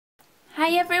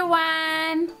Hi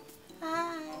everyone!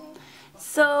 Hi!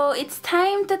 So it's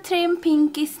time to trim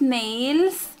Pinky's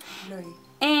nails.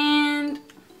 And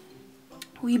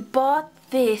we bought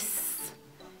this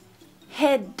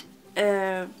head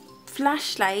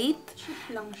flashlight.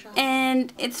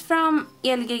 And it's from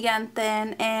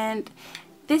Elgiganten, and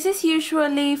this is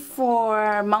usually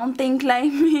for mountain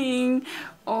climbing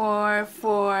or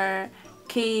for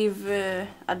cave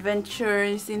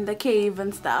adventures in the cave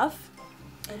and stuff.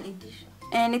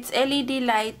 And it's LED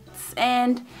lights,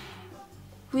 and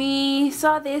we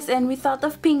saw this and we thought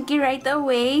of Pinky right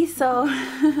away, so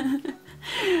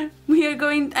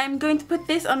I'm going to put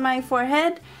this on my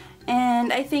forehead,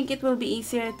 and I think it will be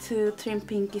easier to trim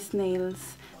Pinky's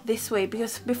nails this way,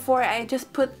 because before I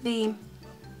just put the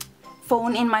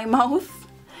phone in my mouth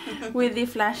with the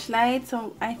flashlight,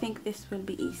 so I think this will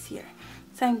be easier.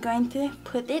 So I'm going to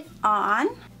put it on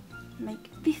like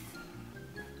this.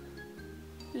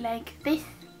 Like this.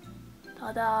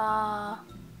 Ta-da!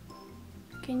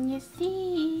 Can you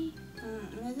see?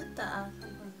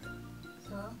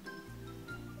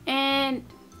 And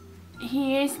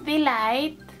here's the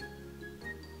light.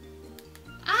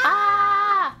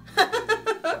 Ah!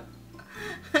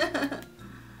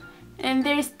 And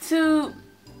there's two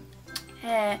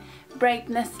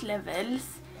brightness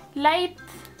levels. Light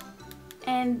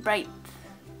and bright.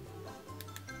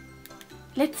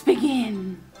 Let's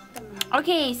begin.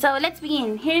 Okay, so let's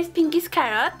begin. Here's Pinky's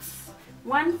carrots.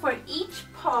 One for each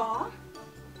paw.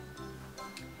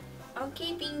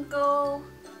 Okay, Pinko.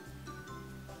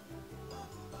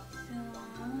 So.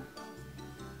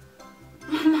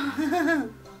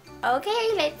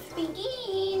 Okay, let's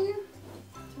begin.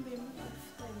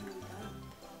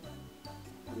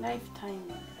 Lifetime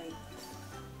lights.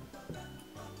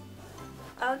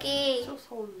 Okay.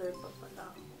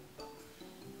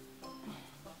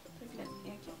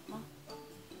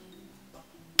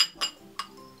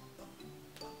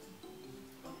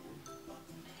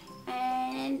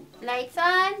 And lights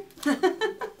on.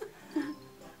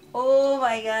 Oh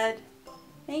my god.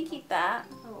 Nakita.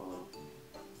 Oo.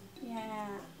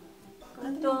 Yeah.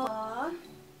 Ito.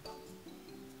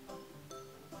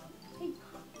 Hey.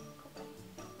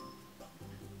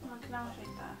 Maglang siya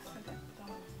itaas. Ito.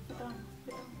 Ito.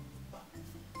 Ito.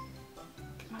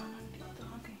 Kailangan dito.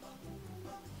 Okay.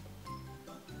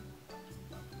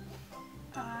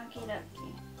 Okay,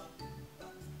 okay.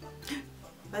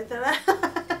 Lights on.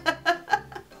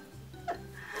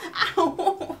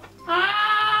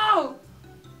 Ow!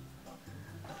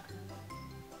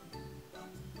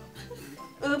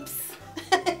 Oops.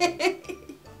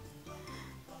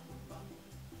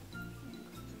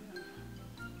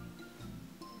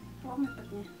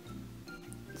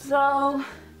 So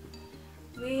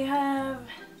we have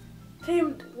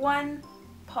trimmed one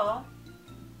paw.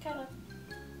 Carrot.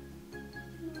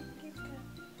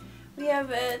 We have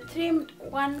trimmed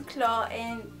one claw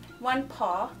and one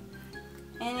paw.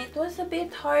 And it was a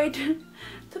bit hard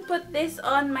to put this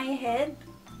on my head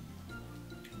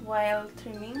while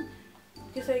trimming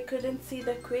because I couldn't see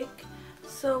the quick.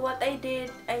 So what I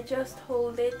did, I just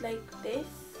hold it like this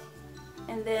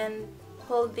and then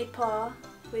hold the paw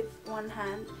with one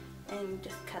hand and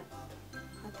just cut.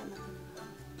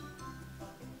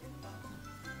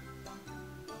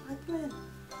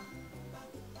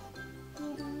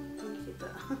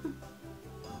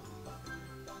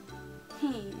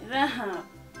 Hirap.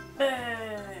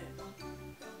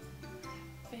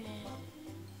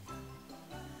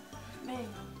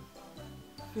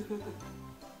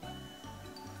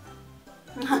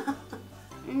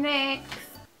 Next.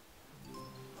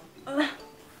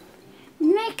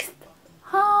 Next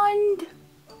hand.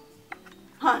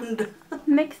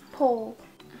 Next paw.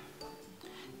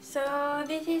 So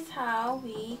this is how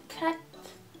we cut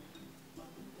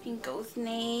Pinko's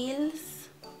nails.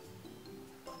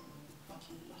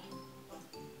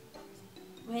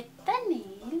 With the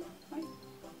nail. Ay,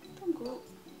 tunggu.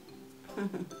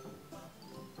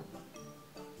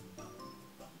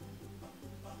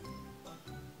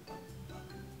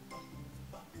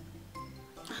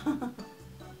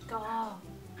 Go.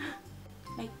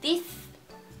 Like this.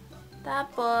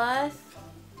 Tapos,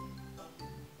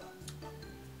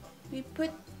 we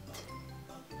put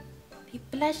the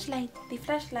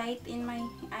flashlight in my,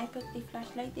 I put the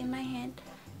flashlight in my hand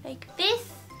like this.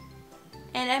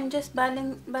 And I'm just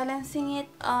balancing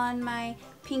it on my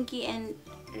pinky and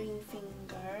ring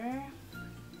finger.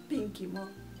 Pinky mo.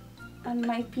 On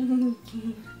my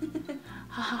pinky.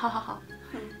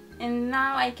 And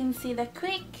now I can see the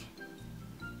quick.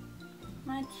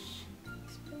 Much.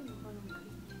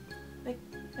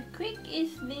 The quick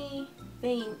is the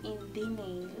vein in the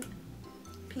nail.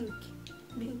 Pink.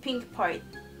 pink part,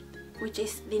 which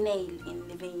is the nail in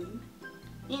the vein.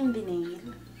 In the nail.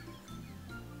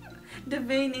 The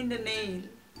vein in the nail.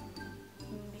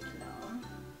 In the claw.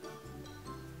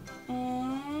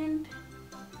 And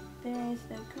there is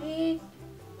the click.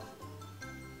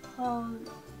 Hold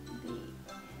the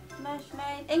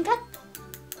flashlight and cut!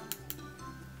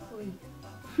 Uy.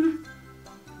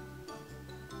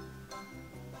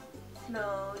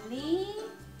 Slowly.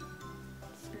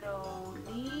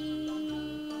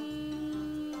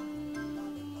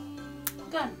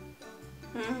 Gone.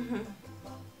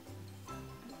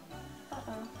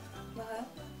 Uh-oh. Bakit?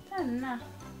 Saan na?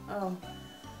 Oh.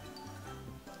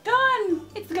 Gone!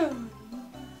 It's gone!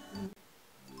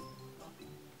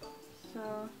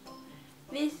 So,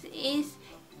 this is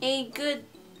a good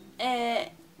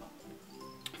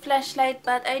flashlight,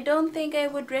 but I don't think I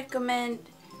would recommend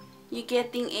you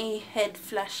getting a head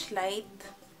flashlight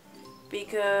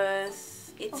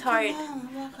because it's hard.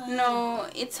 No,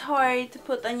 it's hard to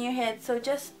put on your head, so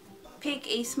just pick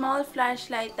a small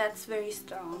flashlight that's very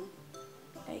strong,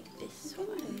 like this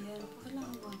one.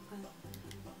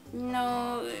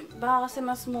 No, baka kasi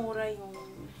mas mura yung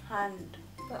hand.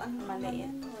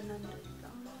 Maliit.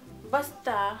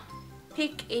 Basta,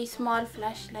 pick a small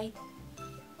flashlight.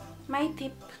 My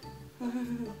tip.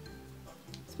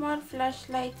 Small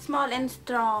flashlight, small and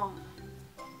strong.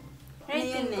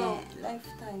 Right, go.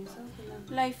 Lifetime. So,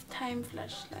 Lifetime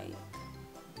flashlight.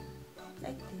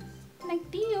 like this.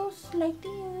 Like this, like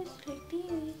this, like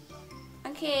this.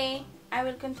 Okay, I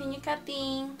will continue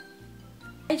cutting.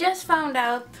 I just found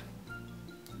out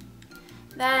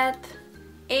that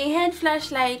a head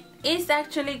flashlight is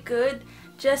actually good.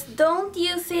 Just don't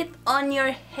use it on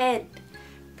your head.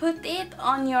 Put it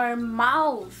on your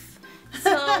mouth.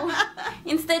 So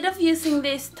instead of using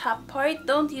this top part,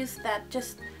 don't use that.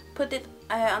 Just put it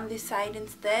on this side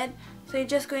instead. So you're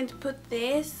just going to put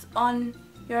this on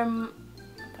your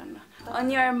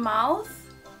mouth,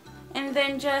 and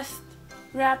then just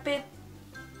wrap it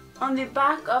on the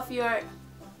back of your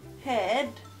head.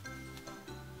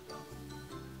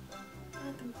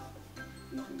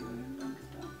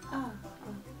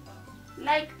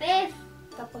 Like this.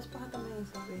 Tapos pakita mo yung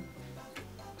sabi.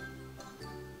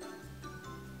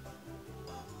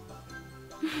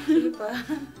 Sige pa.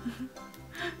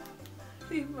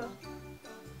 Sige pa.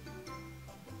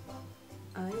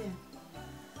 Oh, yeah.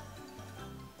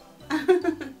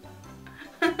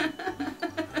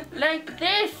 Like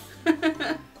this.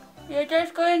 You're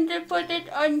just going to put it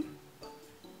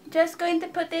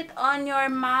on your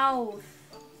mouth.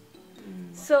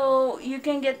 So you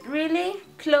can get really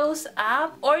close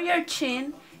up, or your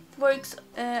chin. It works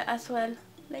as well,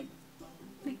 like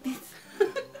this.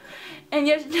 and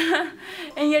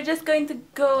you're just going to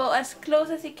go as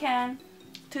close as you can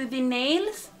to the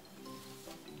nails.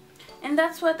 And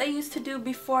that's what I used to do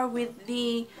before with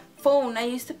the phone. I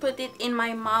used to put it in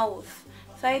my mouth.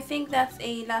 So I think that's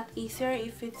a lot easier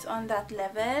if it's on that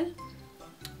level,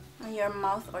 on your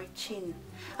mouth or chin.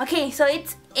 Okay, so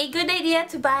it's a good idea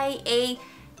to buy a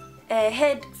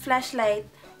head flashlight,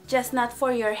 just not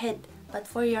for your head, but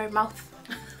for your mouth.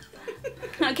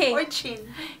 Okay. Or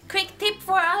chin. Quick tip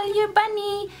for all you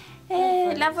bunny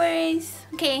lovers.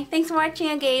 Okay, thanks for watching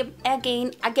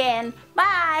again.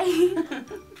 Bye!